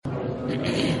The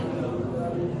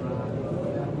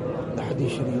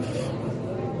Hadith Sharif,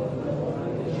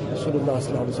 Rasulullah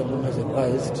sallallahu alaihi wasallam has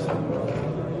advised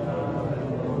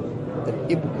that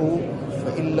ibku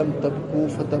fa illam tabku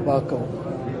fatabakaw.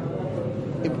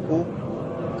 Ibku,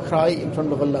 cry in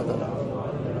front of Allah Ta'ala.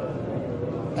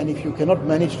 And if you cannot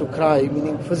manage to cry,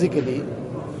 meaning physically,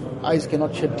 eyes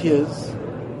cannot shed tears,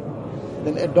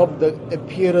 then adopt the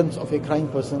appearance of a crying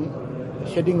person.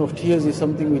 Shedding of tears is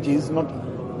something which is not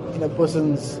in a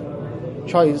person's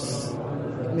choice.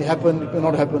 It may happen, it may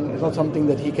not happen. It's not something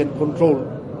that he can control.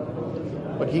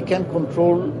 But he can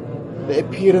control the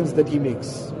appearance that he makes.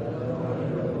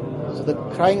 So the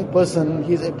crying person,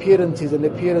 his appearance is an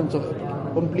appearance of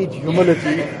complete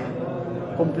humility,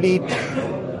 complete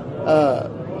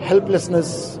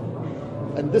helplessness.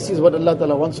 And this is what Allah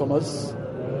Ta'ala wants from us,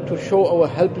 to show our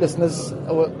helplessness,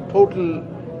 our total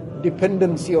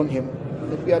dependency on Him.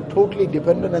 That we are totally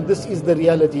dependent, and this is the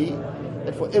reality,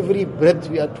 that for every breath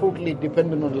we are totally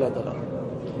dependent on Allah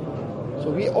Ta'ala.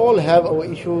 So we all have our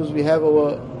issues, we have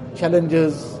our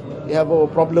challenges, we have our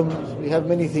problems, we have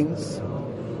many things.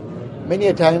 Many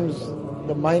a times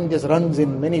the mind just runs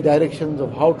in many directions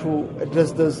of how to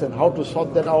address this and how to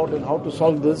sort that out and how to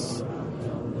solve this.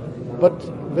 But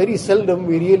very seldom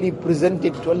we really present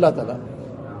it to Allah Ta'ala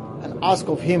and ask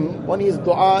of Him. One is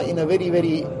dua in a very,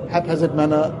 very haphazard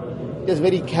manner, just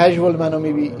very casual manner,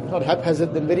 maybe, if not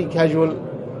haphazard, then very casual,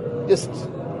 just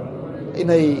in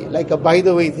a, like a by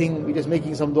the way thing, we're just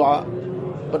making some dua.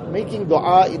 But making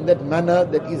dua in that manner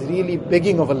that is really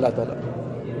begging of Allah Ta'ala,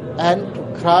 and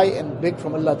to cry and beg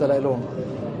from Allah Ta'ala alone.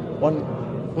 One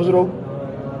Buzurg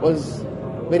was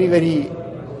very, very,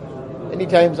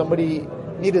 anytime somebody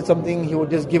needed something, he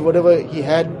would just give whatever he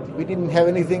had. If he didn't have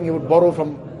anything, he would borrow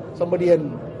from somebody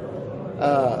and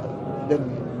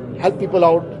then help people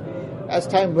out. As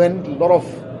time went, a lot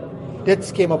of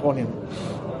debts came upon him.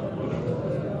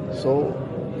 So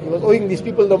he was owing these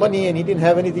people the money and he didn't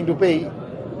have anything to pay.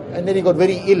 And then he got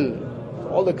very ill. So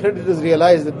all the creditors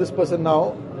realized that this person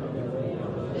now,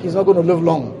 he's not going to live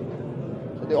long.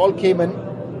 So they all came and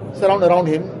surrounded around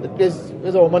him. That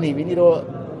where's our money? We need to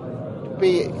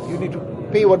pay. You need to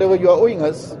pay whatever you are owing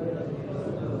us.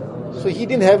 So he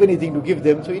didn't have anything to give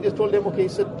them. So he just told them, okay,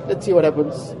 so let's see what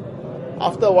happens.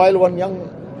 After a while, one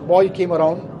young boy came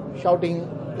around shouting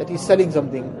that he's selling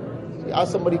something. He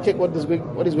asked somebody, check what is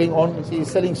going on. He's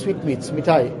selling sweetmeats,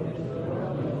 mitai.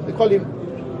 They called him,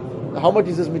 how much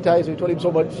is this mitai? So he told him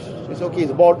so much. So he said, okay,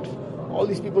 it's bought. All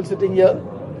these people sitting here,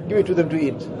 give it to them to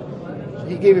eat. So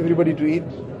he gave everybody to eat.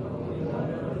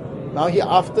 Now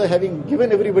after having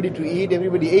given everybody to eat,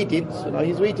 everybody ate it. So now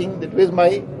he's waiting, that where's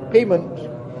my payment?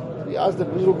 So he asked the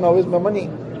Buzurg, now where's my money?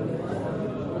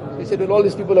 So he said, well, all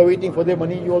these people are waiting for their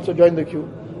money, you also join the queue.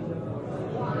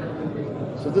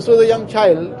 So this was a young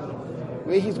child,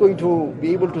 where he's going to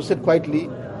be able to sit quietly.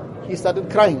 He started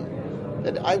crying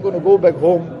that I'm going to go back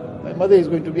home. My mother is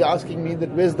going to be asking me that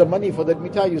where's the money for that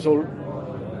mitai you sold,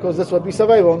 because that's what we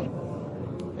survive on.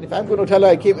 And if I'm going to tell her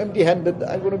I came empty-handed,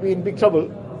 I'm going to be in big trouble.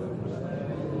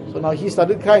 So now he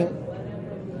started crying.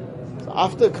 So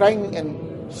after crying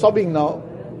and sobbing now,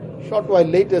 short while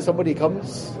later somebody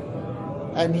comes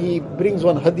and he brings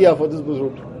one hadiyah for this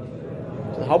Buzurg.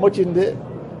 So how much in there?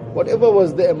 Whatever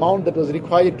was the amount that was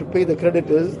required to pay the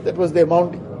creditors, that was the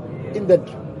amount in that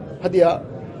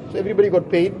hadiyah. So everybody got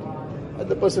paid,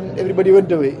 and everybody went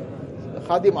away. The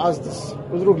Khadim asked this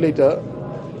Buzurg later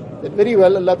that very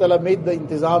well Allah Ta'ala made the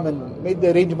intizam and made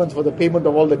the arrangements for the payment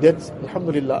of all the debts,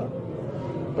 alhamdulillah.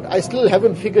 But I still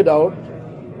haven't figured out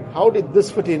how did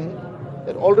this fit in,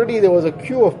 that already there was a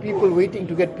queue of people waiting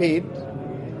to get paid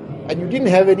and you didn't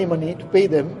have any money to pay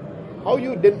them. How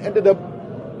you then ended up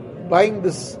buying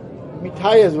this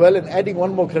mitai as well and adding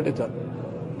one more creditor?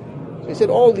 So he said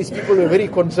all these people were very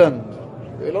concerned.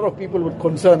 There were a lot of people with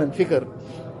concern and fikr,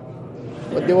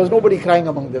 but there was nobody crying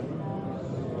among them.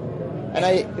 And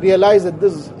I realized that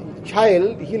this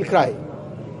child, he'll cry.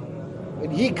 When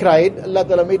he cried, Allah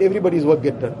Ta'ala made everybody's work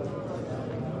get done.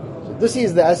 So this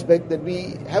is the aspect that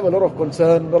we have a lot of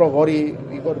concern, a lot of worry.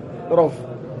 We've got a lot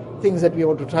of things that we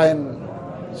want to try and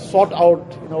sort out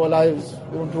in our lives.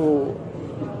 We want to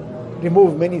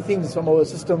remove many things from our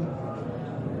system.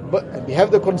 But we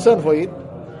have the concern for it.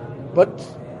 But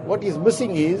what is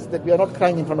missing is that we are not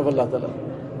crying in front of Allah Ta'ala.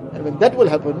 And when that will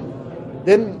happen,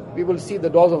 then we will see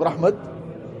the doors of rahmat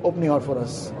opening out for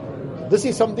us. This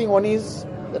is something, one is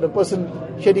that a person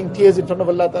shedding tears in front of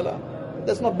Allah Ta'ala,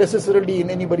 that's not necessarily in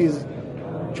anybody's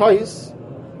choice,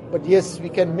 but yes, we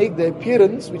can make the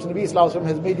appearance which Nabi Sallallahu Alaihi Wasallam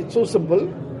has made it so simple.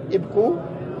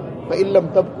 Ibku fa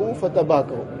illam tabku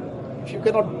fatabakaw. If you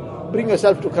cannot bring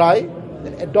yourself to cry,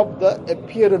 then adopt the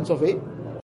appearance of a